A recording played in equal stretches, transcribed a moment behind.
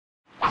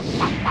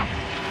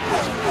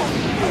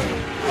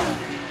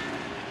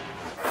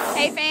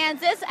Hey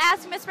fans, this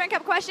AskMSC Sprint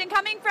Cup question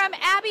coming from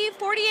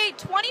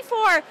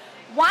Abby4824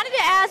 wanted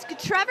to ask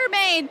Trevor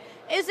Bayne,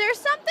 is there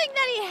something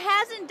that he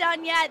hasn't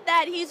done yet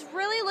that he's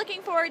really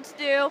looking forward to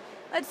do?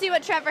 Let's see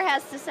what Trevor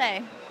has to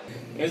say.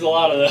 There's a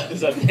lot of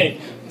those, I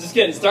think. Just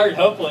getting started,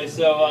 hopefully.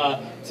 So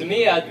to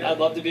me, I'd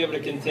love to be able to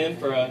contend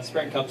for a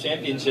Sprint Cup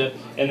championship,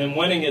 and then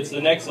winning it's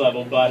the next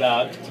level.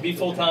 But to be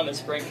full-time at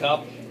Sprint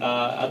Cup,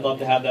 I'd love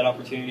to have that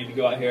opportunity to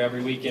go out here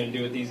every weekend and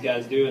do what these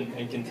guys do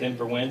and contend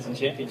for wins and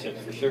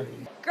championships for sure.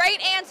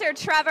 Great answer,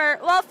 Trevor.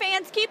 Well,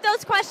 fans, keep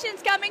those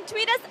questions coming.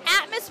 Tweet us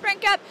at Miss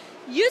Sprint Cup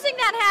using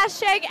that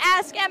hashtag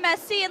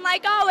AskMSC, and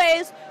like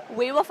always,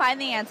 we will find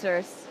the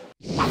answers.